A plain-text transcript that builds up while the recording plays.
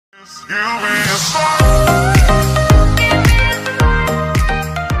Okay.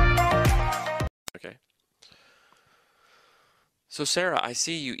 So Sarah, I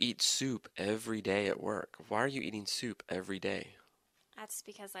see you eat soup every day at work. Why are you eating soup every day? That's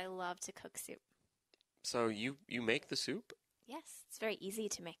because I love to cook soup. So you make the soup? Yes, it's very easy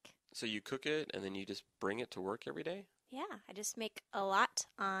to make. So you cook it and then you just bring it to work every day? Yeah, I just make a lot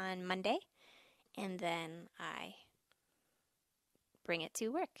on Monday and then I bring it to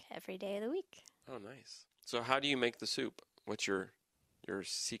work every day of the week. Oh, nice. So how do you make the soup? What's your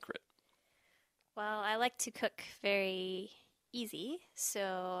secret? Well, I like to cook very easy,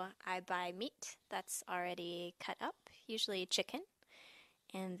 so I buy meat that's already cut up, usually chicken,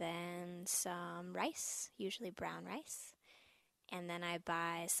 and then some rice, usually brown rice, and then I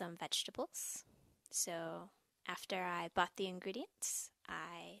buy some vegetables. So after I bought the ingredients,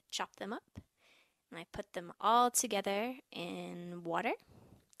 I chop them up and I put them all together in water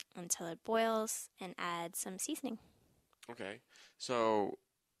until it boils and add some seasoning. Okay. So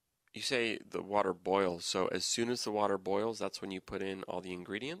you say the water boils. So as soon as the water boils, that's when you put in all the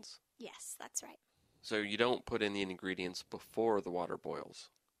ingredients? Yes, that's right. So you don't put in the ingredients before the water boils?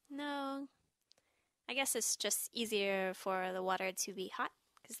 No, I guess it's just easier for the water to be hot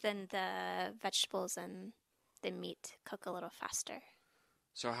because then the vegetables and the meat cook a little faster.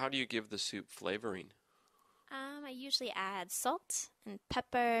 So how do you give the soup flavoring? I usually add salt and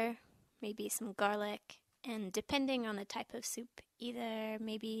pepper, maybe some garlic, and depending on the type of soup, either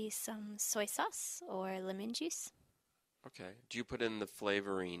maybe some soy sauce or lemon juice. Okay. Do you put in the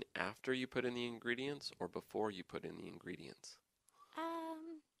flavoring after you put in the ingredients or before you put in the ingredients?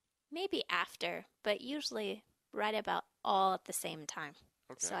 Maybe after, but usually right about all at the same time.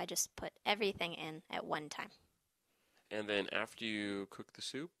 Okay. So I just put everything in at one time. And then after you cook the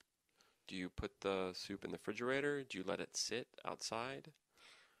soup, do you put the soup in the refrigerator? Do you let it sit outside?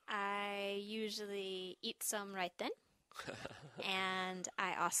 I usually eat some right then, and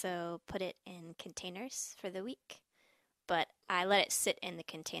I also put it in containers for the week. But I let it sit in the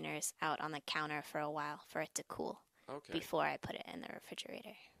containers out on the counter for a while for it to cool before I put it in the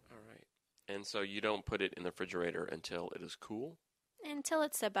refrigerator. All right. And so you don't put it in the refrigerator until it is cool? Until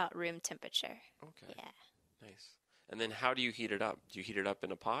it's about room temperature. Okay. Yeah. Nice. And then how do you heat it up? Do you heat it up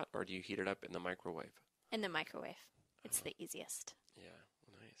in a pot or do you heat it up in the microwave? In the microwave. It's the easiest. Yeah,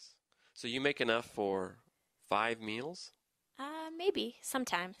 nice. So you make enough for 5 meals? Maybe,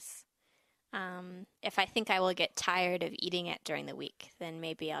 sometimes. If I think I will get tired of eating it during the week, then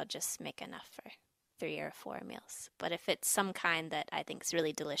maybe I'll just make enough for 3 or 4 meals. But if it's some kind that I think is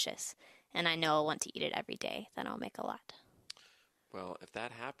really delicious and I know I'll want to eat it every day, then I'll make a lot. Well, if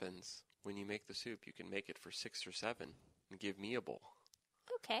that happens, when you make the soup, you can make it for 6 or 7 and give me a bowl.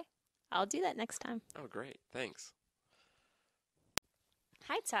 Okay, I'll do that next time. Oh, great. Thanks.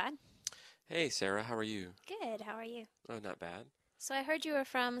 Hi, Todd. Hey, Sarah. How are you? Good. How are you? Oh, not bad. So I heard you were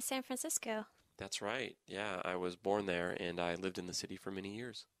from San Francisco. That's right. Yeah, I was born there and I lived in the city for many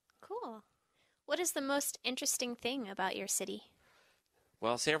years. Cool. What is the most interesting thing about your city?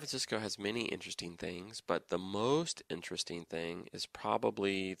 Well, San Francisco has many interesting things, but the most interesting thing is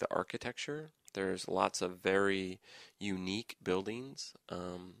probably the architecture. There's lots of very unique buildings,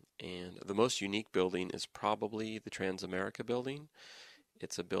 and the most unique building is probably the Transamerica building.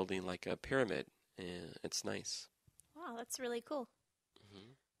 It's a building like a pyramid, and it's nice. Wow, that's really cool.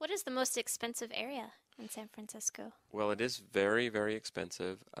 Mm-hmm. What is the most expensive area in San Francisco? Well, it is very, very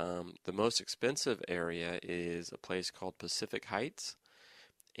expensive. The most expensive area is a place called Pacific Heights,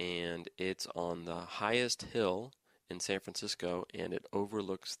 and it's on the highest hill in San Francisco, and it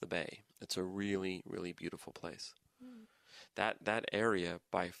overlooks the bay. It's a really, really beautiful place. Mm. That area,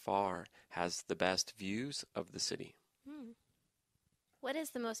 by far, has the best views of the city. Mm. What is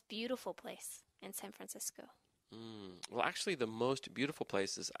the most beautiful place in San Francisco? Well, actually, the most beautiful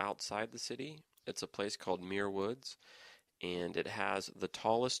place is outside the city. It's a place called Muir Woods, and it has the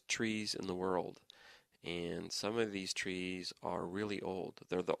tallest trees in the world. And some of these trees are really old.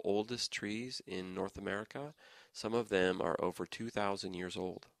 They're the oldest trees in North America. Some of them are over 2,000 years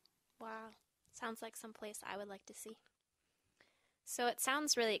old. Wow. Sounds like some place I would like to see. So it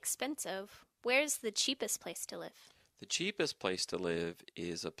sounds really expensive. Where's the cheapest place to live? The cheapest place to live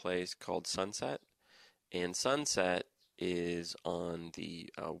is a place called Sunset. And Sunset is on the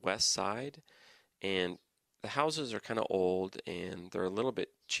west side. And the houses are kind of old and they're a little bit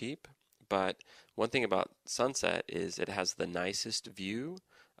cheap. But one thing about Sunset is it has the nicest view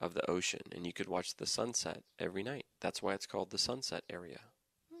of the ocean, and you could watch the sunset every night. That's why it's called the Sunset area.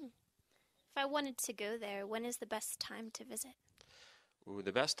 If I wanted to go there, when is the best time to visit? Ooh,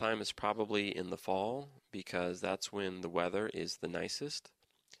 the best time is probably in the fall because that's when the weather is the nicest.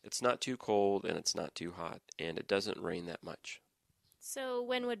 It's not too cold and it's not too hot, and it doesn't rain that much. So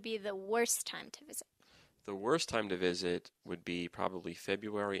when would be the worst time to visit? The worst time to visit would be probably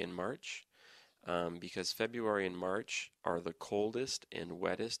February and March, because February and March are the coldest and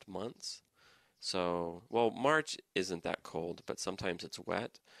wettest months. So, well, March isn't that cold, but sometimes it's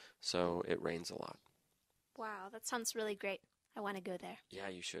wet, so it rains a lot. Wow, that sounds really great. I want to go there. Yeah,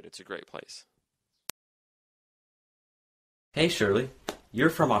 you should. It's a great place. Hey Shirley, you're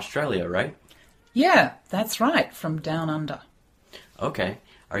from Australia, right? Yeah, that's right, from down under. Okay.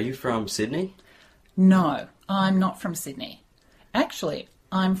 Are you from Sydney? No, I'm not from Sydney. Actually,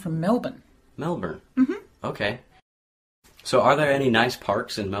 I'm from Melbourne. Melbourne. Okay. So are there any nice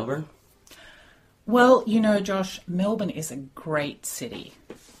parks in Melbourne? Well, you know, Josh, Melbourne is a great city.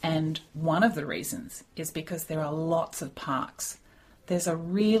 And one of the reasons is because there are lots of parks. There's a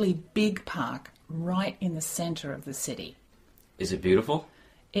really big park right in the centre of the city. Is it beautiful?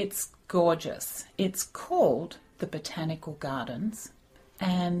 It's gorgeous. It's called the Botanical Gardens,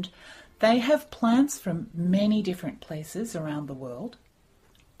 and they have plants from many different places around the world.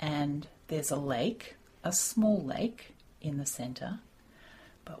 And there's a lake, a small lake in the centre.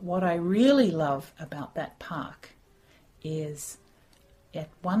 But what I really love about that park is at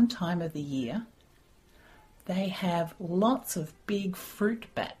one time of the year, they have lots of big fruit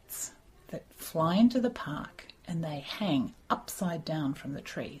bats that fly into the park and they hang upside down from the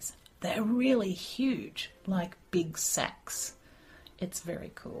trees. They're really huge, like big sacks. It's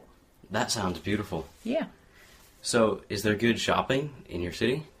very cool. That sounds beautiful. Yeah. So is there good shopping in your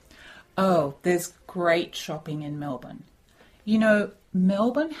city? Oh, there's great shopping in Melbourne. You know,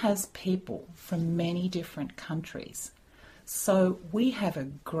 Melbourne has people from many different countries. So we have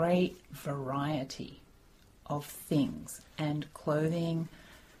a great variety of things and clothing,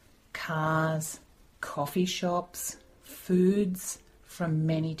 cars, coffee shops, foods from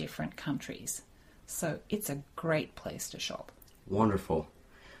many different countries. So it's a great place to shop. Wonderful.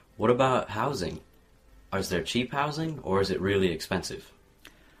 What about housing? Is there cheap housing or is it really expensive?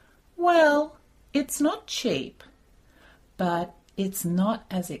 Well, it's not cheap, but it's not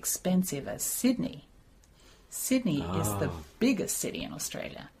as expensive as Sydney. Sydney is the biggest city in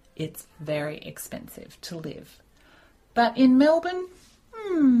Australia. It's very expensive to live. But in Melbourne,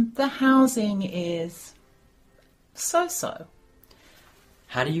 the housing is so-so.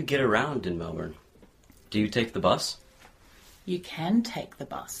 How do you get around in Melbourne? Do you take the bus? You can take the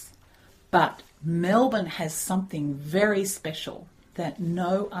bus, but Melbourne has something very special that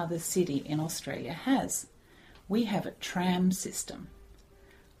no other city in Australia has. We have a tram system.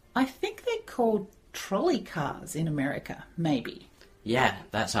 I think they're called trolley cars in America, maybe. Yeah,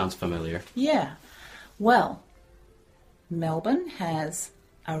 that sounds familiar. Yeah. Well, Melbourne has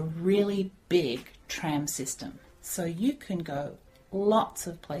a really big tram system, so you can go lots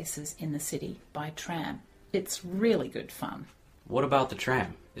of places in the city by tram. It's really good fun. What about the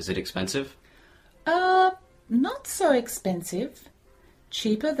tram? Is it expensive? Not so expensive.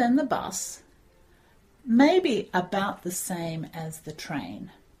 Cheaper than the bus. Maybe about the same as the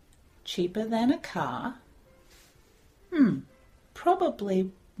train. Cheaper than a car.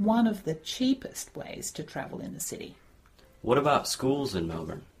 Probably one of the cheapest ways to travel in the city. What about schools in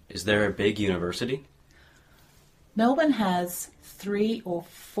Melbourne? Is there a big university? Melbourne has 3 or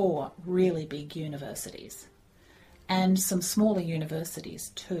 4 really big universities and some smaller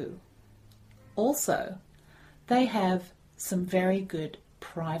universities too. Also, they have some very good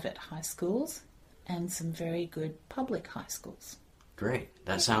private high schools and some very good public high schools. Great.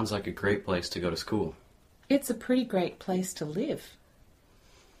 That sounds like a great place to go to school. It's a pretty great place to live.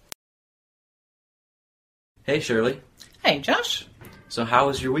 Hey Shirley. Hey, Josh. So how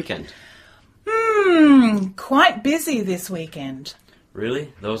was your weekend? Quite busy this weekend.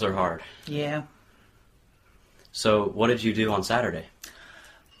 Really? Those are hard. Yeah. So what did you do on Saturday?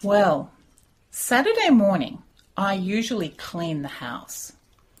 Well, Saturday morning, I usually clean the house.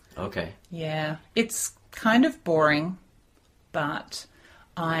 Okay. Yeah, it's kind of boring, but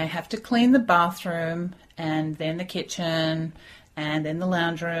I have to clean the bathroom and then the kitchen and then the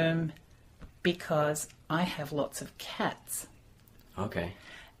lounge room because I have lots of cats. Okay.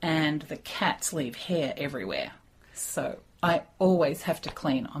 And the cats leave hair everywhere. So I always have to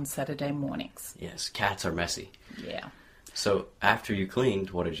clean on Saturday mornings. Yes, cats are messy. Yeah. So after you cleaned,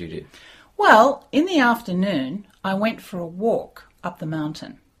 what did you do? Well, in the afternoon, I went for a walk up the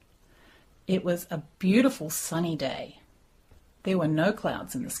mountain. It was a beautiful sunny day. There were no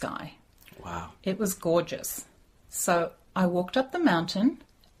clouds in the sky. Wow. It was gorgeous. So I walked up the mountain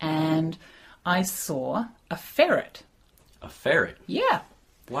and I saw a ferret. A ferret? Yeah.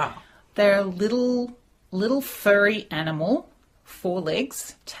 Wow. They're a little furry animal, 4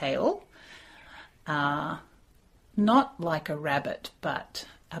 legs, tail, not like a rabbit, but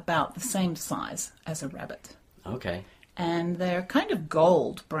about the same size as a rabbit. Okay. And they're kind of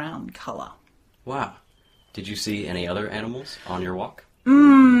gold brown colour. Wow. Did you see any other animals on your walk?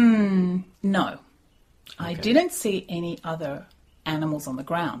 No. I Okay. didn't see any other animals on the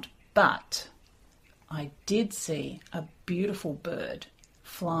ground, but I did see a beautiful bird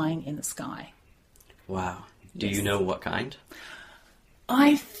flying in the sky. Wow. Do Yes. you know what kind?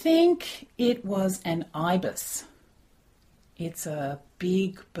 I think it was an ibis. It's a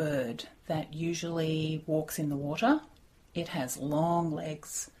big bird that usually walks in the water. It has long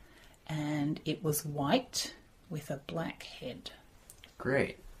legs and it was white with a black head.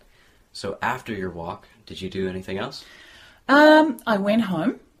 Great. So after your walk, did you do anything else? I went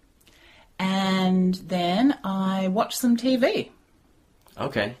home and then I watched some TV.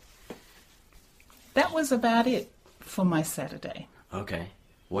 Okay. That was about it for my Saturday. Okay.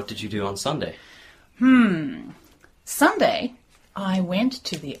 What did you do on Sunday? Sunday, I went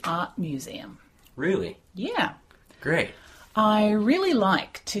to the art museum. Really? Yeah. Great. I really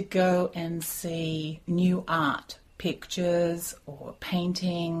like to go and see new art, pictures or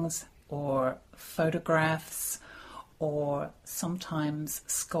paintings or photographs or sometimes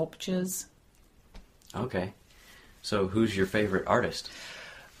sculptures. Okay. So who's your favorite artist?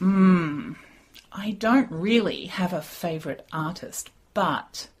 I don't really have a favourite artist,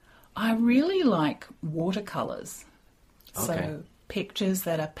 but I really like watercolours. Okay. So pictures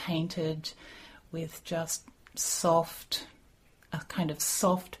that are painted with just a kind of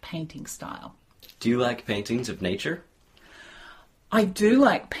soft painting style. Do you like paintings of nature? I do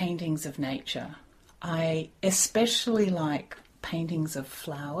like paintings of nature. I especially like paintings of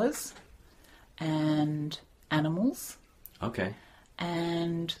flowers and animals Okay.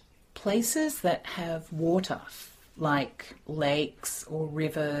 and places that have water, like lakes or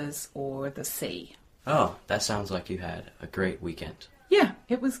rivers or the sea. Oh, that sounds like you had a great weekend. Yeah,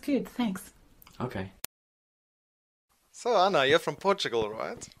 it was good, thanks. Okay. So Anna, you're from Portugal,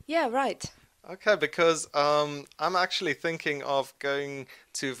 right? Yeah, right. Okay, because I'm actually thinking of going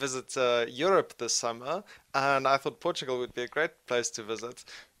to visit Europe this summer, and I thought Portugal would be a great place to visit.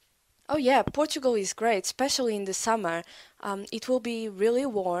 Oh yeah, Portugal is great, especially in the summer. It will be really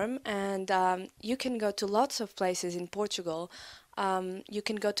warm, and you can go to lots of places in Portugal. You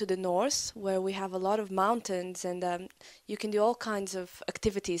can go to the north, where we have a lot of mountains, and you can do all kinds of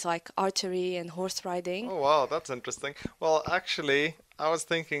activities like archery and horse riding. Oh wow, that's interesting. Well, actually, I was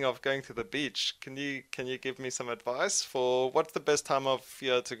thinking of going to the beach. Can you give me some advice for what's the best time of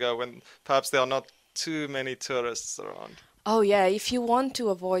year to go when perhaps there are not too many tourists around? Oh yeah, if you want to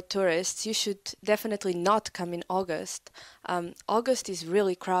avoid tourists, you should definitely not come in August. August is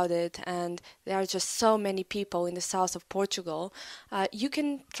really crowded and there are just so many people in the south of Portugal. You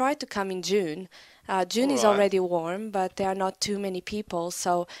can try to come in June. June is Alright. already warm, but there are not too many people,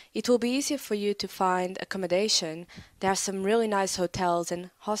 so it will be easier for you to find accommodation. There are some really nice hotels and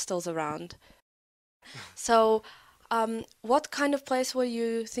hostels around. So, what kind of place were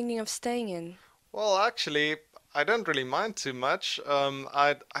you thinking of staying in? Well, actually, I don't really mind too much.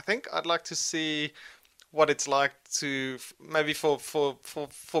 I think I'd like to see what it's like to maybe for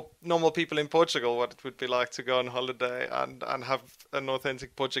normal people in Portugal, what it would be like to go on holiday and have an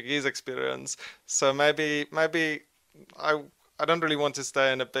authentic Portuguese experience. So maybe I don't really want to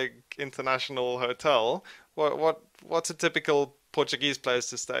stay in a big international hotel. What's a typical Portuguese place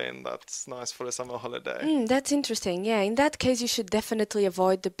to stay in that's nice for a summer holiday? That's interesting. Yeah, in that case, you should definitely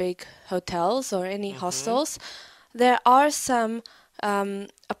avoid the big hotels or any hostels. There are some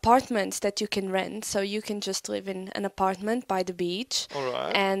apartments that you can rent, so you can just live in an apartment by the beach. All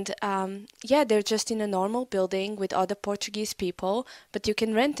right. And yeah, they're just in a normal building with other Portuguese people, but you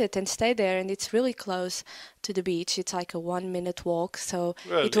can rent it and stay there, and it's really close to the beach. It's like a 1-minute walk, so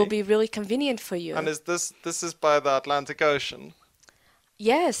it will Really? be really convenient for you. And is this is by the Atlantic Ocean?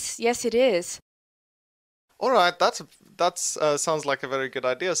 Yes, yes, it is. All right, that's sounds like a very good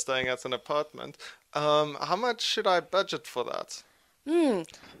idea, staying at an apartment. How much should I budget for that?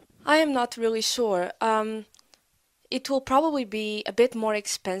 I am not really sure. It will probably be a bit more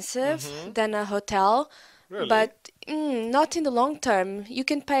expensive than a hotel, Really? but not in the long term. You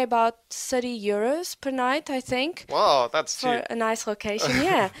can pay about 30 euros per night, I think, Wow, that's for cheap. a nice location.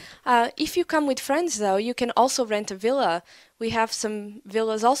 Yeah. If you come with friends, though, you can also rent a villa. We have some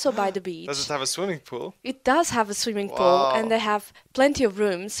villas also by the beach. Does it have a swimming pool? It does have a swimming pool, Wow. and they have plenty of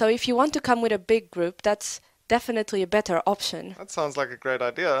rooms. So if you want to come with a big group, that's definitely a better option. That sounds like a great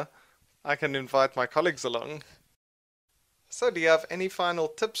idea. I can invite my colleagues along. So, do you have any final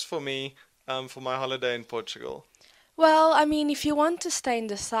tips for me for my holiday in Portugal? Well, I mean, if you want to stay in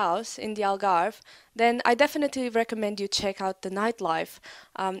the south, in the Algarve, then I definitely recommend you check out the nightlife.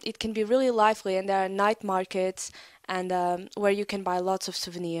 It can be really lively, and there are night markets and where you can buy lots of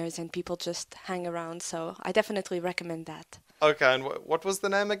souvenirs and people just hang around. So I definitely recommend that. Okay, and what was the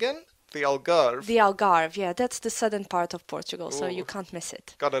name again? The Algarve. The Algarve, yeah, that's the southern part of Portugal, so you Ooh, can't miss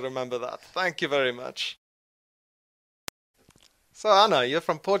it. gotta remember that. Thank you very much. So Anna, you're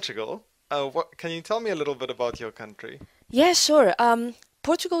from Portugal. Can you tell me a little bit about your country? Yeah, sure.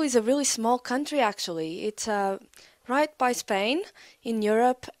 Portugal is a really small country, actually. It's right by Spain in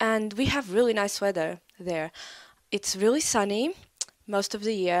Europe, and we have really nice weather there. It's really sunny most of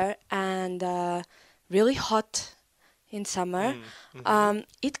the year and really hot in summer. Mm-hmm.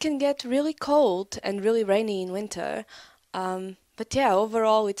 It can get really cold and really rainy in winter. But yeah,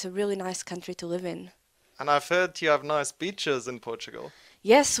 overall, it's a really nice country to live in. And I've heard you have nice beaches in Portugal.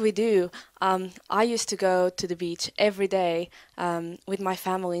 Yes, we do. I used to go to the beach every day with my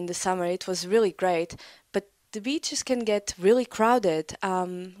family in the summer. It was really great. But the beaches can get really crowded,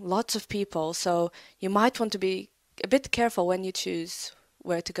 lots of people, so you might want to be a bit careful when you choose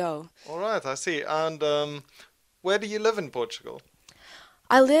where to go. All right, I see. And where do you live in Portugal?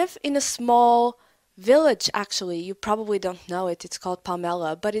 I live in a small village, actually. You probably don't know it. It's called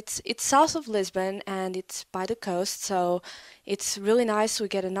Palmela, but it's south of Lisbon and it's by the coast, so it's really nice. We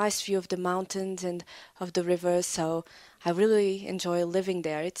get a nice view of the mountains and of the rivers, so I really enjoy living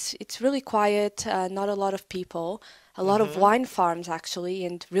there. It's really quiet, not a lot of people, a lot of Mm-hmm. wine farms actually,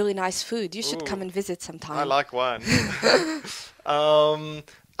 and really nice food. You should come Ooh, and visit I sometime. like wine. Um,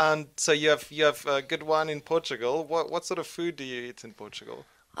 and so you have good wine in Portugal. What sort of food do you eat in Portugal?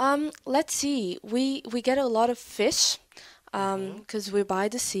 Let's see. We get a lot of fish, Mm-hmm. 'cause we're by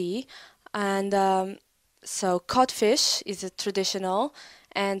the sea, and so codfish is a traditional,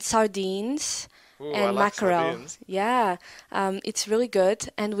 and sardines Ooh, I and like mackerel. sardines. Yeah, it's really good.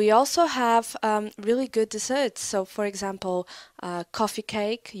 And we also have really good desserts. So, for example, coffee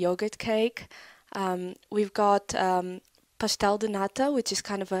cake, yogurt cake. We've got pastel de nata, which is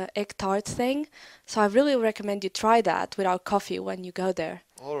kind of a egg tart thing. So I really recommend you try that with our coffee when you go there.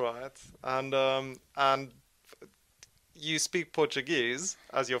 All right. And you speak Portuguese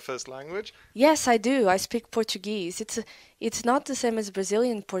as your first language? Yes, I do. I speak Portuguese. It's not the same as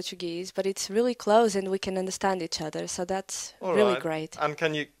Brazilian Portuguese, but it's really close and we can understand each other. So that's All really right. great. And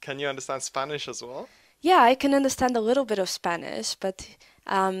can you understand Spanish as well? Yeah, I can understand a little bit of Spanish, but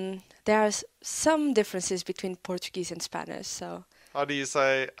there are some differences between Portuguese and Spanish. So, How do you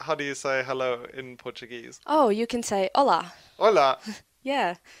say hello in Portuguese? oh, you can say hola. Hola.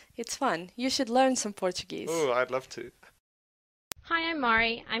 Yeah, it's fun. You should learn some Portuguese. Oh, I'd love to. Hi, I'm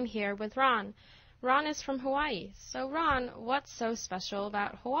Mari. I'm here with Ron. Ron is from Hawaii. So, Ron, what's so special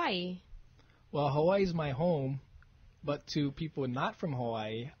about Hawaii? Well, Hawaii is my home, but to people not from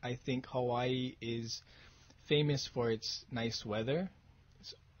Hawaii, I think Hawaii is famous for its nice weather.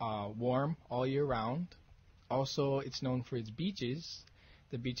 It's warm all year round. Also, it's known for its beaches.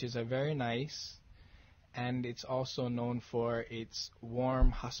 The beaches are very nice, and it's also known for its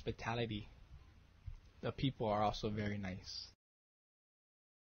warm hospitality. The people are also very nice.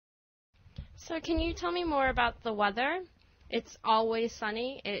 So, can you tell me more about the weather? It's always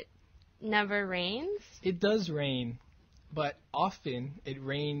sunny. It never rains. It does rain, but often it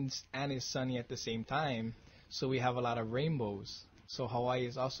rains and is sunny at the same time, so we have a lot of rainbows. So Hawaii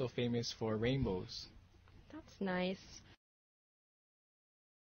is also famous for rainbows. That's nice.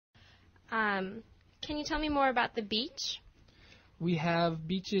 Can you tell me more about the beach? We have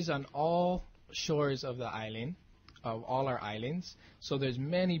beaches on all shores of the island, of all our islands. So there's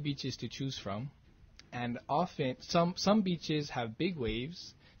many beaches to choose from, and often some beaches have big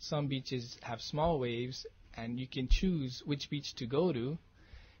waves, some beaches have small waves, and you can choose which beach to go to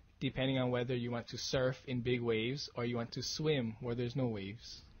depending on whether you want to surf in big waves or you want to swim where there's no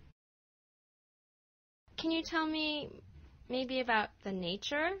waves. Can you tell me maybe about the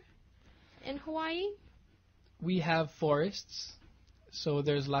nature in Hawaii? We have forests, so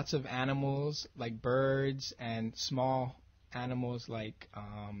there's lots of animals like birds and small animals like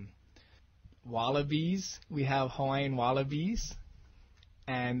wallabies. We have Hawaiian wallabies,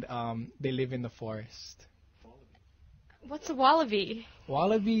 and they live in the forest. What's a wallaby?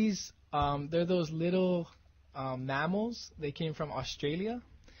 Wallabies, they're those little mammals. They came from Australia,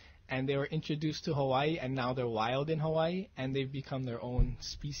 and they were introduced to Hawaii, and now they're wild in Hawaii, and they've become their own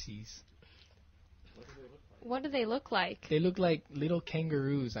species. What do they look like? They look like little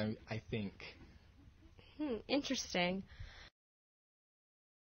kangaroos, I think. Interesting.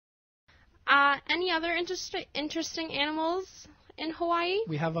 Any other interesting animals in Hawaii?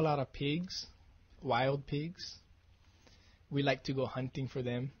 We have a lot of pigs, wild pigs. we like to go hunting for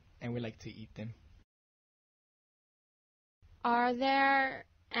them, and we like to eat them. Are there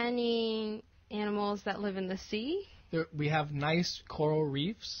any animals that live in the sea? We have nice coral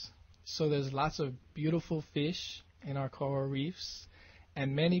reefs, so there's lots of beautiful fish in our coral reefs,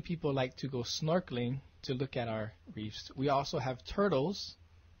 and many people like to go snorkeling to look at our reefs. We also have turtles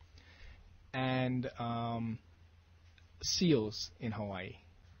and seals in Hawaii.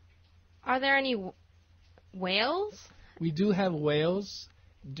 Are there any whales? We do have whales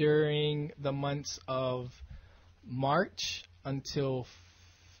during the months of March until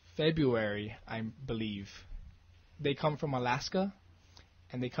February, I believe. They come from Alaska,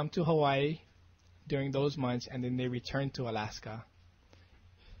 and they come to Hawaii during those months, and then they return to Alaska.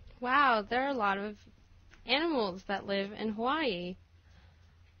 Wow, there are a lot of animals that live in Hawaii.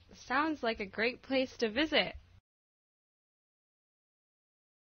 Sounds like a great place to visit.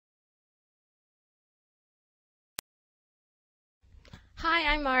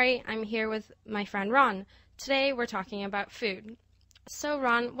 Hi, I'm Mari. I'm here with my friend Ron. Today we're talking about food. So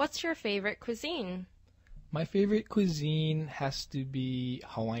Ron, what's your favorite cuisine? My favorite cuisine has to be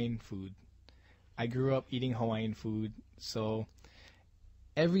Hawaiian food. I grew up eating Hawaiian food, so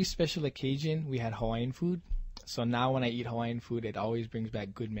every special occasion we had Hawaiian food. So now when I eat Hawaiian food, it always brings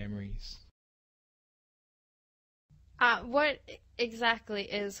back good memories. What exactly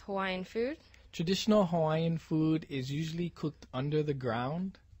is Hawaiian food? Traditional Hawaiian food is usually cooked under the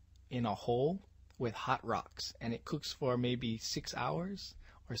ground in a hole with hot rocks, and it cooks for maybe 6 hours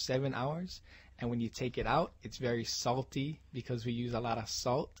or 7 hours. And when you take it out, it's very salty because we use a lot of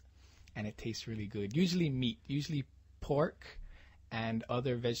salt, and it tastes really good. Usually meat, usually pork and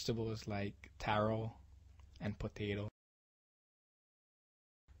other vegetables like taro and potato.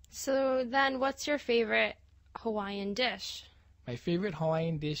 So then what's your favorite Hawaiian dish? My favorite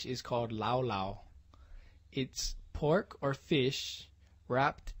Hawaiian dish is called lau lau. It's pork or fish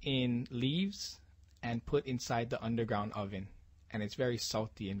wrapped in leaves and put inside the underground oven. And it's very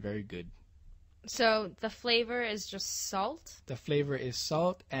salty and very good. So the flavor is just salt? The flavor is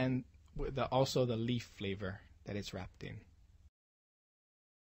salt and also the leaf flavor that it's wrapped in.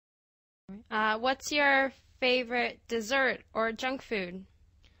 What's your favorite dessert or junk food?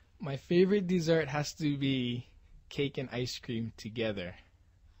 My favorite dessert has to be cake and ice cream together.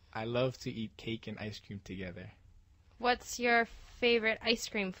 I love to eat cake and ice cream together. What's your favorite ice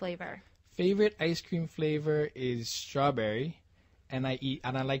cream flavor? Favorite ice cream flavor is strawberry, and I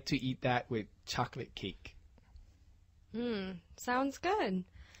like to eat that with chocolate cake. Sounds good.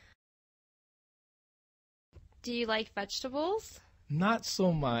 Do you like vegetables? Not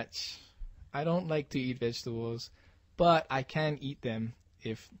so much. I don't like to eat vegetables, but I can eat them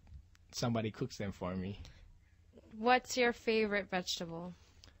if somebody cooks them for me. What's your favorite vegetable?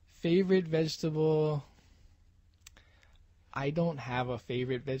 Favorite vegetable? I don't have a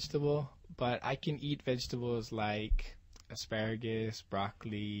favorite vegetable, but I can eat vegetables like asparagus,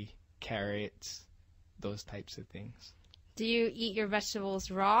 broccoli, carrots, those types of things. Do you eat your vegetables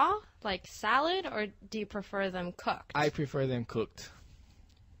raw, like salad, or do you prefer them cooked? I prefer them cooked.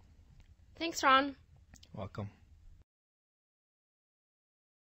 Thanks, Ron. Welcome.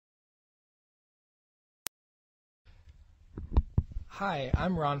 Hi,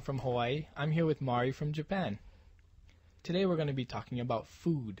 I'm Ron from Hawaii. I'm here with Mari from Japan. Today we're going to be talking about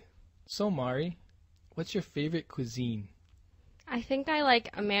food. So Mari, what's your favorite cuisine? I think I like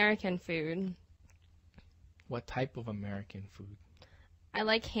American food. What type of American food? I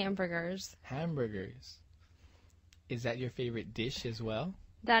like hamburgers. Hamburgers. Is that your favorite dish as well?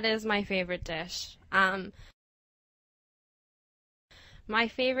 That is my favorite dish. My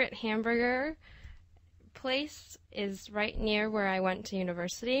favorite hamburger place is right near where I went to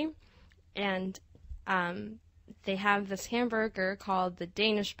university, and they have this hamburger called the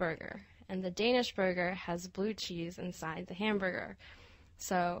Danish burger, and the Danish burger has blue cheese inside the hamburger.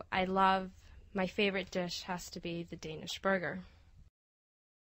 So my favorite dish has to be the Danish burger.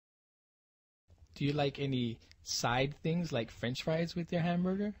 Do you like any side things like French fries with your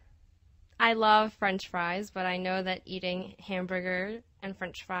hamburger? I love French fries, but I know that eating hamburger and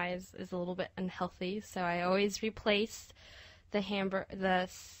French fries is a little bit unhealthy, so I always replace the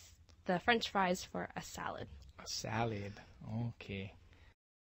French fries for a salad. A salad. Okay.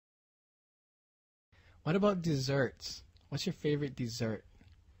 What about desserts? What's your favorite dessert?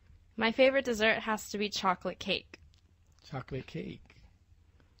 My favorite dessert has to be chocolate cake. Chocolate cake.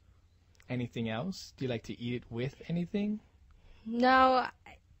 Anything else? Do you like to eat it with anything? No,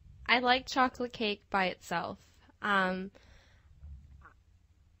 I like chocolate cake by itself.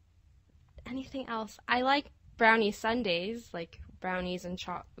 Anything else? I like brownie sundaes, like brownies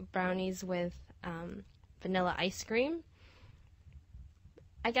with vanilla ice cream.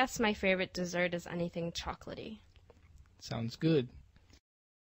 I guess my favorite dessert is anything chocolatey. Sounds good.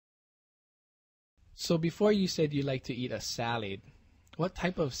 So before you said you like to eat a salad. What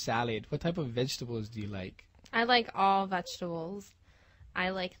type of salad? What type of vegetables do you like? I like all vegetables. I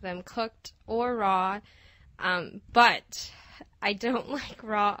like them cooked or raw, but I don't like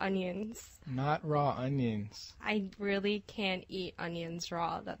raw onions. Not raw onions. I really can't eat onions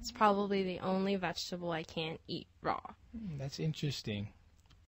raw. That's probably the only vegetable I can't eat raw. That's interesting.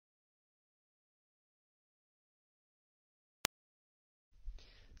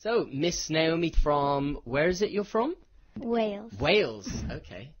 So, Miss Naomi from, where is it you're from? Wales. Wales,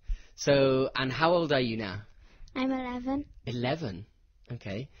 okay. So, and how old are you now? I'm 11. 11,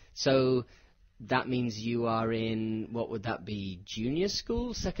 okay. So, that means you are in, what would that be, junior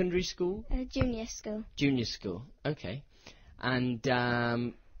school, secondary school? Junior school. Junior school, okay. And,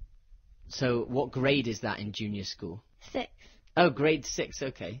 so what grade is that in junior school? 6. Oh, grade 6,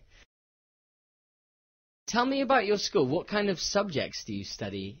 okay. Tell me about your school. What kind of subjects do you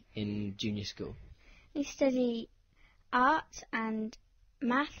study in junior school? We study art and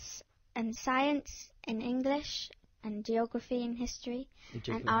maths and science and English and geography and history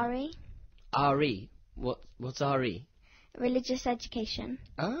and RE. RE? What's RE? Religious education.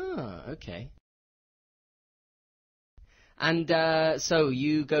 Ah, okay. And so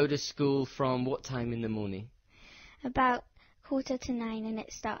you go to school from what time in the morning? About 8:45 and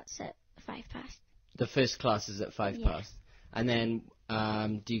it starts at past. The first class is at 5 Yeah. past. And then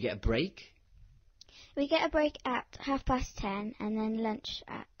do you get a break? We get a break at 10:30 and then lunch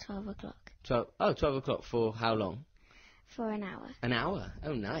at 12 o'clock 12 o'clock for how long? for an hour. An hour?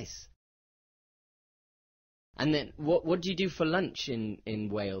 Oh, nice. And then what do you do for lunch in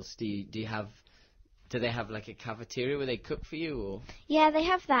Wales? Do they have like a cafeteria where they cook for you, or? Yeah, they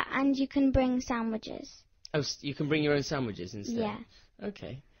have that and you can bring sandwiches. Oh, you can bring your own sandwiches instead? Yeah.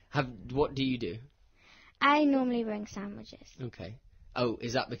 Okay. What do you do? I normally bring sandwiches. Okay. Oh,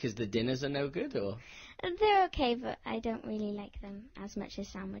 is that because the dinners are no good, or? They're okay, but I don't really like them as much as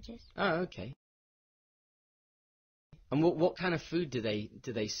sandwiches. Oh, okay. And what kind of food do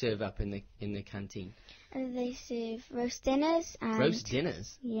they serve up in the canteen? They serve roast dinners and Roast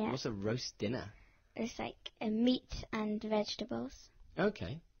dinners? Yeah. What's a roast dinner? It's like meat and vegetables.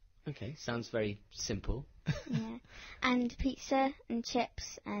 Okay. Okay. Sounds very simple. Yeah. And pizza and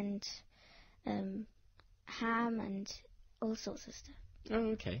chips and ham and all sorts of stuff.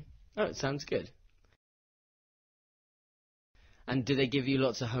 Oh, okay. Oh, it sounds good. And do they give you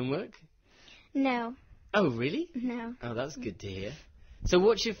lots of homework? No. Oh, really? No. Oh, that's good to hear. So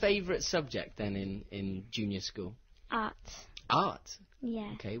what's your favourite subject then in junior school? Art. Art?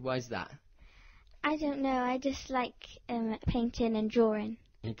 Yeah. Okay, why is that? I don't know. I just like painting and drawing.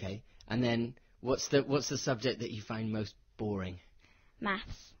 Okay. And then what's the subject that you find most boring?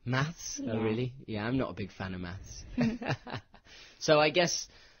 Maths. Maths? Yeah. Oh, really? Yeah, I'm not a big fan of maths. So I guess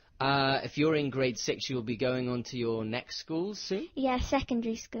if you're in grade 6, you'll be going on to your next school soon? Yeah,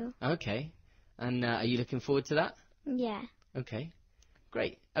 secondary school. Okay. And are you looking forward to that? Yeah. Okay.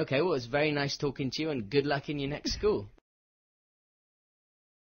 Great. Okay, well, it's very nice talking to you, and good luck in your next school.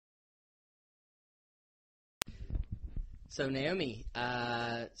 So, Naomi,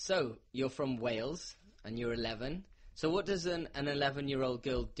 so you're from Wales, and you're 11. So what does an 11-year-old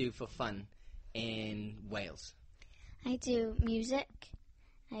girl do for fun in Wales? I do music.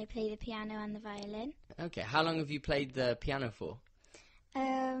 I play the piano and the violin. Okay, how long have you played the piano for?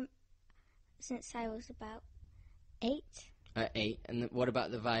 Since I was about 8. 8. And what about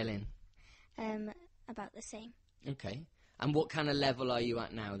the violin? About the same. Okay. And what kind of level are you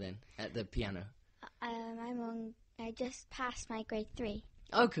at now then, at the piano? I just passed my grade 3.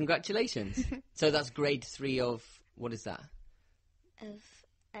 Oh, congratulations. So that's grade 3 of, what is that?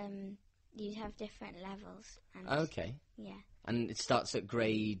 You have different levels. And Okay. Yeah. And it starts at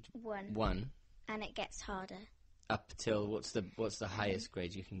grade 1. And it gets harder. Up till, what's the highest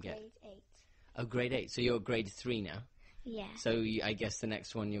grade you can get? Grade 8. Oh, grade 8. So you're grade 3 now? Yeah. So I guess the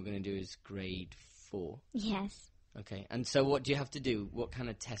next one you're going to do is grade 4. Yes. Okay. And so what do you have to do? What kind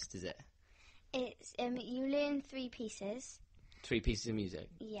of test is it? It's you learn 3 pieces. 3 pieces of music?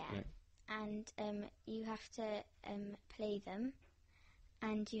 Yeah. Right. And you have to play them.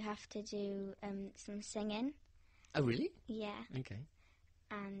 And you have to do some singing. Oh, really? Yeah. Okay.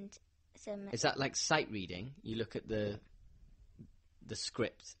 And some... Is that like sight reading? You look at the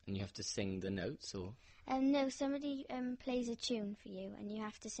script and you have to sing the notes, or? No, somebody plays a tune for you and you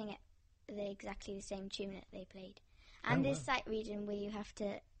have to sing it exactly the same tune that they played. And there's sight reading where you have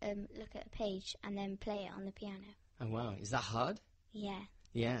to look at a page and then play it on the piano. Oh, wow. Is that hard? Yeah.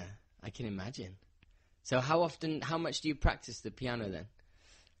 Yeah, I can imagine. So how much do you practice the piano then?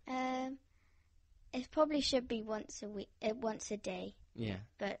 It probably should be once a week, once a day. Yeah.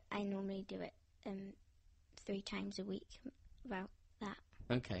 But I normally do it 3 times a week, about that.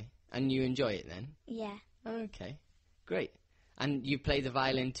 Okay. And you enjoy it then? Yeah. Okay. Great. And you play the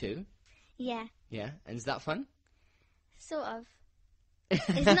violin too? Yeah. Yeah. And is that fun? Sort of.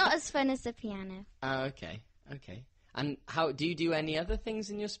 It's not as fun as the piano. Oh, okay. Okay. And how do you do any other things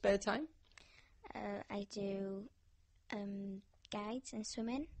in your spare time? I do guides and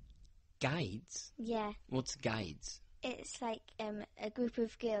swimming. Guides? Yeah. What's guides? It's like a group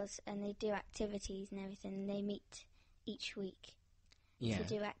of girls and they do activities and everything. And they meet each week to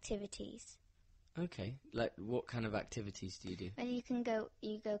do activities. Okay. Like what kind of activities do you do? Well,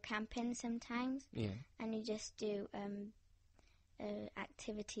 you go camping sometimes. Yeah. And you just do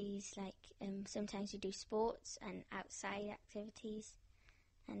activities like sometimes you do sports and outside activities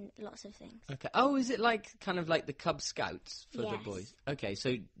and lots of things. Okay. Oh, is it like kind of like the Cub Scouts for the Yes. boys? Okay,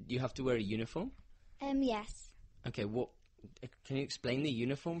 so you have to wear a uniform? Yes. Okay, what can you explain the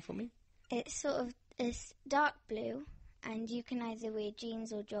uniform for me? It's dark blue, and you can either wear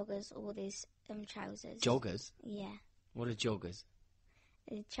jeans or joggers or these trousers. Joggers? Yeah. What are joggers?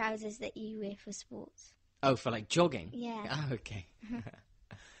 The trousers that you wear for sports. Oh, for like jogging? Yeah. Oh, okay.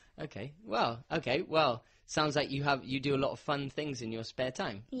 Okay. Well, sounds like you do a lot of fun things in your spare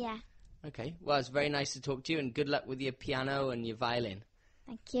time. Yeah. Okay. Well, it's very nice to talk to you, and good luck with your piano and your violin.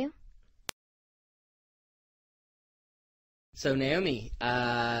 Thank you. So, Naomi,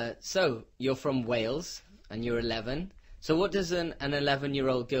 so you're from Wales, and you're 11. So what does an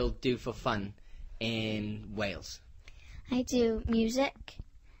 11-year-old girl do for fun in Wales? I do music.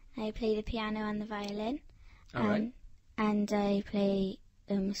 I play the piano and the violin. All right. And I play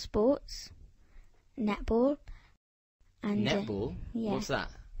sports, netball. And, Netball? Yeah. What's that?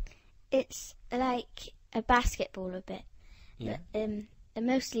 It's like a basketball a bit. Yeah.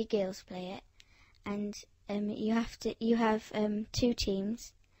 Mostly girls play it, and you have 2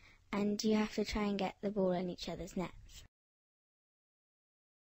 teams, and you have to try and get the ball in each other's nets.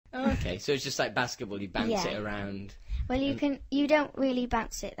 Oh, okay, so it's just like basketball. You bounce it around. Well, you don't really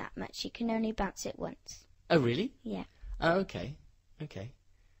bounce it that much. You can only bounce it once. Oh, really? Yeah. Oh, okay. Okay.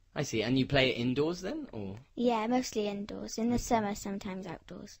 I see. And you play it indoors then, or? Yeah, mostly indoors. In the summer, sometimes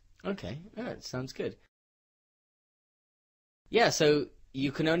outdoors. Okay. Oh, that sounds good. Yeah, so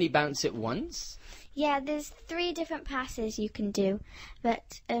you can only bounce it once? Yeah, there's 3 different passes you can do,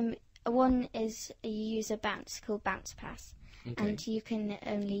 but one is you use a bounce called bounce pass, Okay. and you can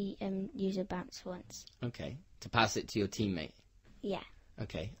only use a bounce once. Okay. To pass it to your teammate? Yeah.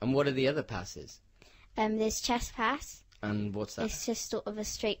 Okay. And what are the other passes? There's chest pass. And what's that? It's just sort of a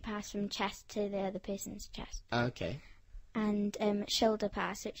straight pass from chest to the other person's chest. Okay. And shoulder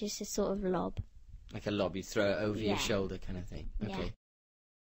pass, which is a sort of lob. Like a lob, you throw it over your Yeah. shoulder kind of thing. Okay. Yeah.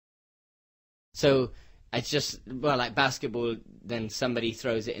 So it's just, well, like basketball, then somebody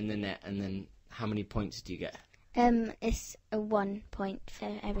throws it in the net, and then how many points do you get? It's a 1 point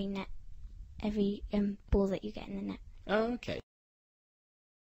for every ball that you get in the net. Oh, okay.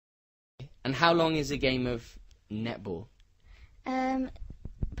 And how long is a game of netball?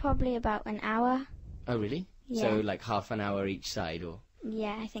 Probably about an hour. Oh, really? Yeah. So like half an hour each side, or?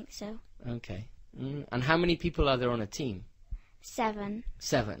 Yeah, I think so. Okay. And how many people are there on a team? 7.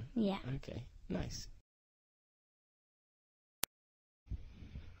 7? Yeah. Okay, nice.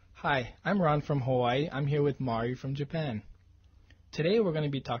 Hi, I'm Ron from Hawaii. I'm here with Mari from Japan. Today we're going to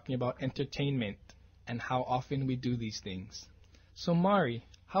be talking about entertainment and how often we do these things. So Mari,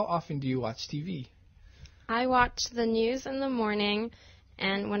 how often do you watch TV? I watch the news in the morning,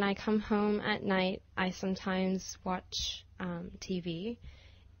 and when I come home at night, I sometimes watch TV.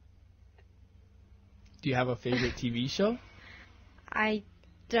 Do you have a favorite TV show? I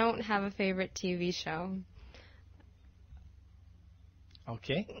don't have a favorite TV show.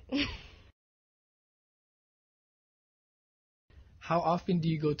 Okay. How often do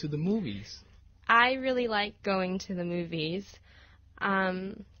you go to the movies? I really like going to the movies.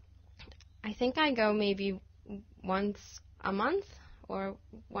 I think I go maybe once a month or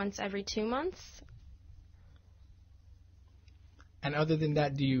once every 2 months. And other than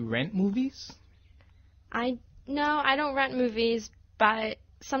that, do you rent movies? No, I don't rent movies, but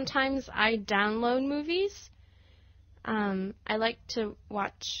sometimes I download movies. I like to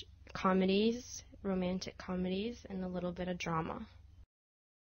watch comedies, romantic comedies, and a little bit of drama.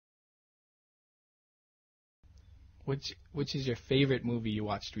 Which is your favorite movie you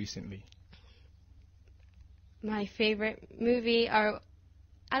watched recently? My favorite movie, or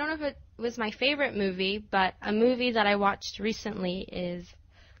I don't know if it was my favorite movie, but a movie that I watched recently is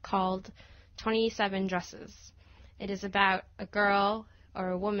called 27 Dresses. It is about a girl or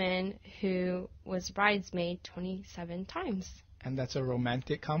a woman who was bridesmaid 27 times. And that's a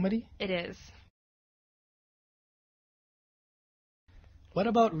romantic comedy? It is. What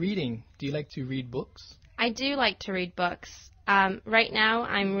about reading? Do you like to read books? I do like to read books. Right now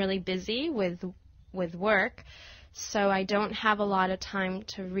I'm really busy with work, so I don't have a lot of time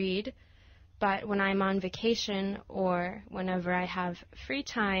to read. But when I'm on vacation or whenever I have free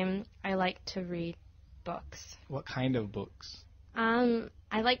time, I like to read books. What kind of books?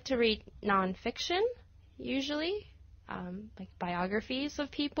 I like to read nonfiction, usually, like biographies of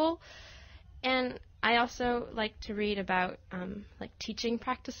people. And I also like to read about like teaching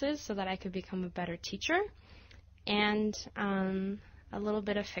practices so that I could become a better teacher, and a little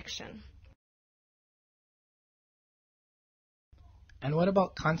bit of fiction. And what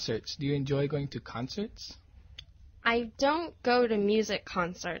about concerts? Do you enjoy going to concerts? I don't go to music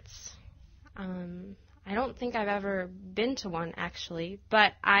concerts. I don't think I've ever been to one, actually,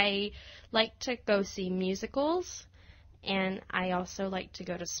 but I like to go see musicals, and I also like to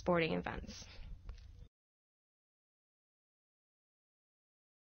go to sporting events.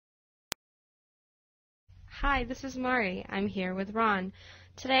 Hi, this is Mari. I'm here with Ron.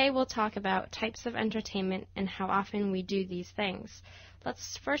 Today we'll talk about types of entertainment and how often we do these things.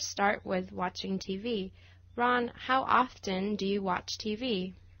 Let's first start with watching TV. Ron, how often do you watch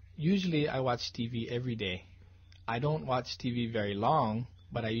TV? Usually I watch TV every day. I don't watch TV very long,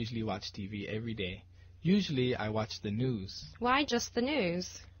 but I usually watch TV every day. Usually I watch the news. Why just the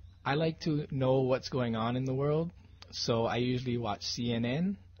news? I like to know what's going on in the world, so I usually watch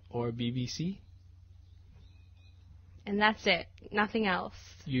CNN or BBC. And that's it. Nothing else.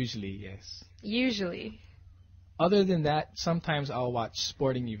 Usually, yes. Usually. Other than that, sometimes I'll watch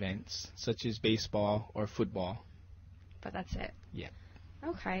sporting events, such as baseball or football. But that's it. Yeah.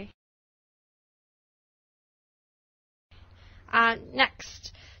 Okay.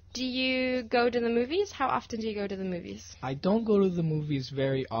 Next, do you go to the movies? How often do you go to the movies? I don't go to the movies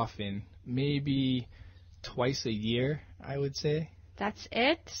very often. Maybe twice a year, I would say. That's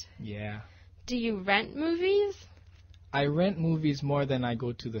it? Yeah. Do you rent movies? I rent movies more than I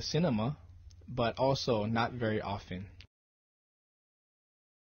go to the cinema, but also not very often.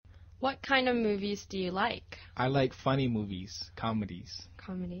 What kind of movies do you like? I like funny movies, comedies.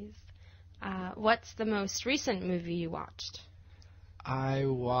 Comedies. What's the most recent movie you watched? I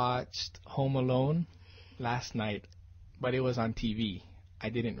watched Home Alone last night, but it was on TV. I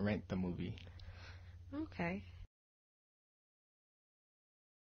didn't rent the movie. Okay.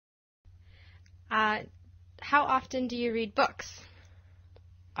 How often do you read books?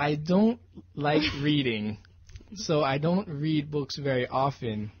 I don't like reading, so I don't read books very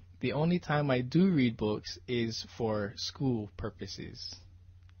often. The only time I do read books is for school purposes.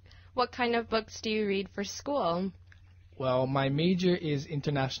 What kind of books do you read for school? Well, my major is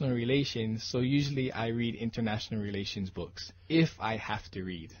international relations, so usually I read international relations books, if I have to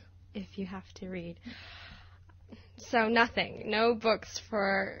read. If you have to read. So nothing, no books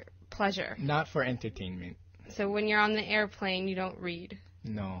for pleasure. Not for entertainment. So when you're on the airplane, you don't read?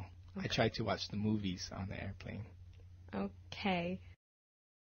 No. Okay. I try to watch the movies on the airplane. Okay.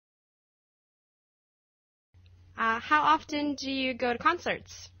 How often do you go to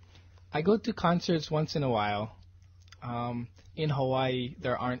concerts? I go to concerts once in a while. In Hawaii,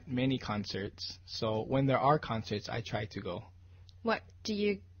 there aren't many concerts, so when there are concerts, I try to go. What do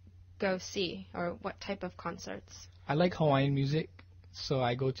you go see, or what type of concerts? I like Hawaiian music, so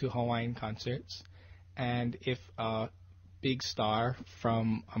I go to Hawaiian concerts. And if a big star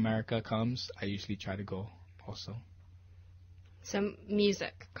from America comes, I usually try to go also. So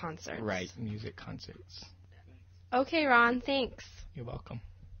music concerts. Right, music concerts. Okay, Ron, thanks. You're welcome.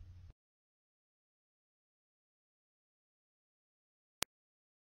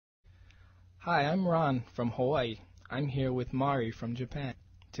 Hi, I'm Ron from Hawaii. I'm here with Mari from Japan.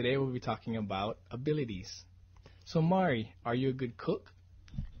 Today we'll be talking about abilities. So Mari, are you a good cook?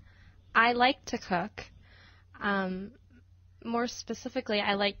 I like to cook. More specifically,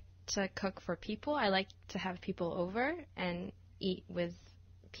 I like to cook for people. I like to have people over and eat with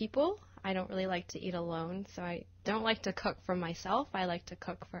people. I don't really like to eat alone, so I don't like to cook for myself. I like to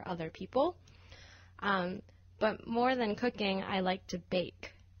cook for other people. But more than cooking, I like to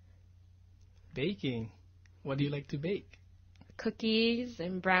bake. Baking? What do you like to bake? Cookies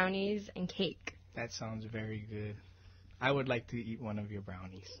and brownies and cake. That sounds very good. I would like to eat one of your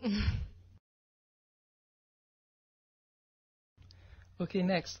brownies. Okay,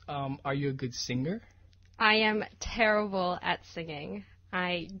 next. Are you a good singer? I am terrible at singing.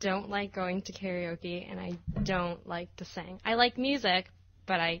 I don't like going to karaoke, and I don't like to sing. I like music,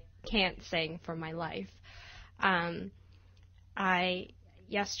 but I can't sing for my life. I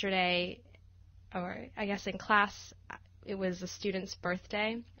yesterday, or I guess in class, it was a student's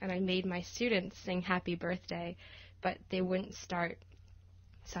birthday, and I made my students sing happy birthday, but they wouldn't start.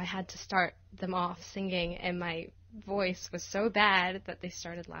 So I had to start them off singing, and my voice was so bad that they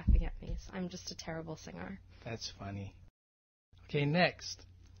started laughing at me. So I'm just a terrible singer. That's funny. Okay, next.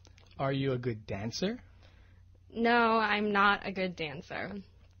 Are you a good dancer? No, I'm not a good dancer.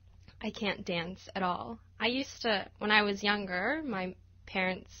 I can't dance at all. I used to, when I was younger, my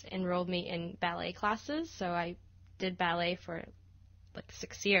parents enrolled me in ballet classes, so I did ballet for like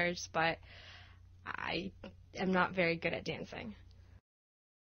 6 years, but I am not very good at dancing.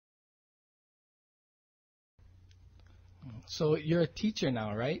 So you're a teacher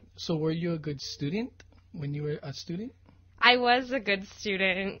now, right? So were you a good student when you were a student? I was a good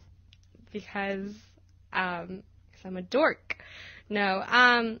student because I'm a dork. No,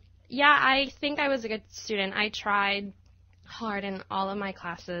 yeah, I think I was a good student. I tried hard in all of my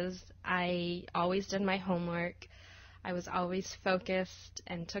classes. I always did my homework. I was always focused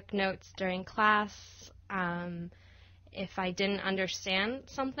and took notes during class. If I didn't understand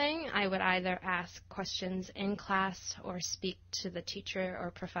something, I would either ask questions in class or speak to the teacher or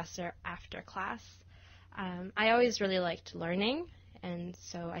professor after class. I always really liked learning, and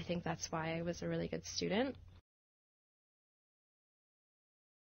so I think that's why I was a really good student.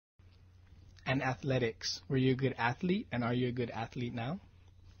 And athletics. Were you a good athlete, and are you a good athlete now?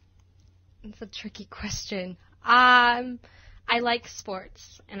 It's a tricky question. I like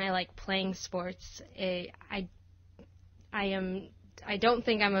sports, and I like playing sports. I don't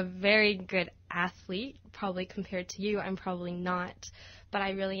think I'm a very good athlete, probably compared to you. I'm probably not, but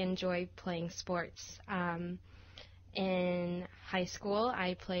I really enjoy playing sports. In high school,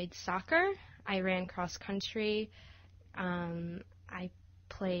 I played soccer. I ran cross country. I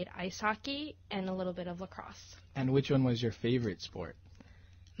played ice hockey and a little bit of lacrosse. And which one was your favorite sport?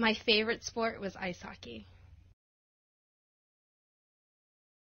 My favorite sport was ice hockey.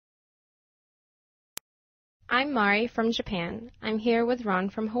 I'm Mari from Japan. I'm here with Ron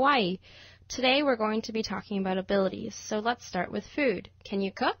from Hawaii. Today we're going to be talking about abilities, so let's start with food. Can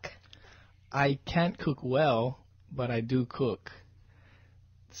you cook? I can't cook well, but I do cook.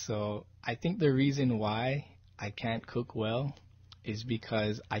 So I think the reason why I can't cook well is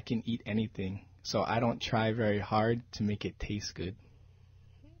because I can eat anything. So I don't try very hard to make it taste good.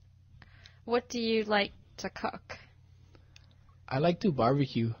 What do you like to cook? I like to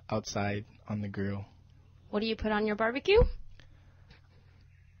barbecue outside on the grill. What do you put on your barbecue?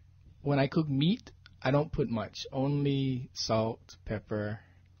 When I cook meat, I don't put much. Only salt, pepper,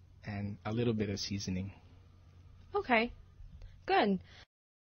 and a little bit of seasoning. Okay, good.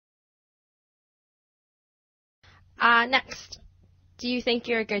 Next, do you think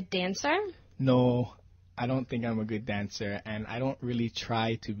you're a good dancer? No, I don't think I'm a good dancer, and I don't really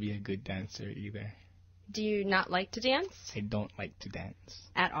try to be a good dancer either. Do you not like to dance? I don't like to dance.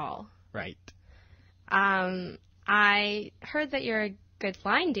 At all? Right. I heard that you're a good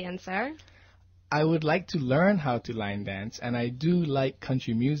line dancer. I would like to learn how to line dance, and I do like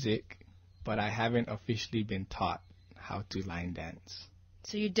country music, but I haven't officially been taught how to line dance.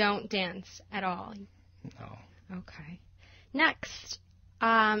 So you don't dance at all? No. Okay. Next,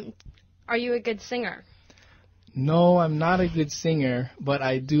 are you a good singer? No, I'm not a good singer, but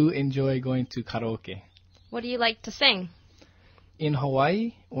I do enjoy going to karaoke. What do you like to sing? In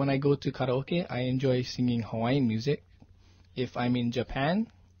Hawaii, when I go to karaoke, I enjoy singing Hawaiian music. If I'm in Japan,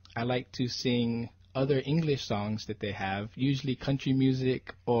 I like to sing other English songs that they have, usually country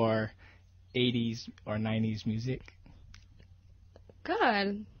music or 80s or 90s music.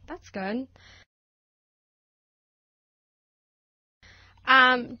 Good. That's good.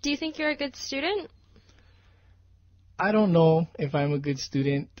 Do you think you're a good student? I don't know if I'm a good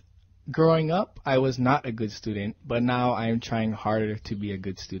student. Growing up, I was not a good student, but now I am trying harder to be a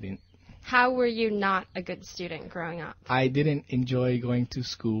good student. How were you not a good student growing up? I didn't enjoy going to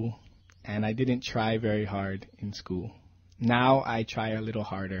school, and I didn't try very hard in school. Now I try a little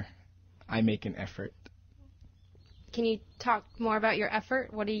harder. I make an effort. Can you talk more about your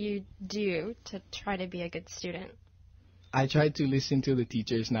effort? What do you do to try to be a good student? I try to listen to the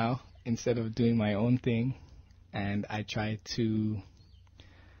teachers now instead of doing my own thing, and I try to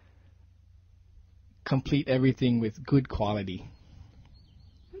complete everything with good quality.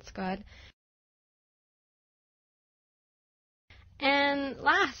 That's good. And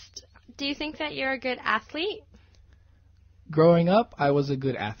last, do you think that you're a good athlete? Growing up, I was a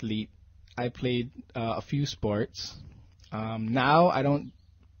good athlete. I played a few sports. Now I don't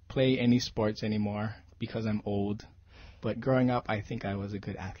play any sports anymore because I'm old. But growing up, I think I was a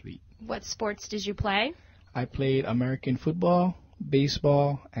good athlete. What sports did you play? I played American football,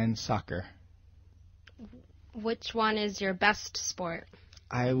 baseball, and soccer. Which one is your best sport?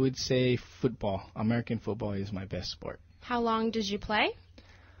 I would say football. American football is my best sport. How long did you play?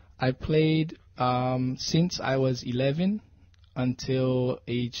 I played since I was 11 until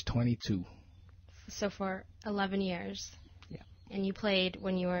age 22. So for 11 years. Yeah. And you played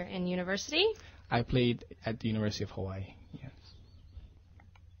when you were in university? I played at the University of Hawaii. Yeah.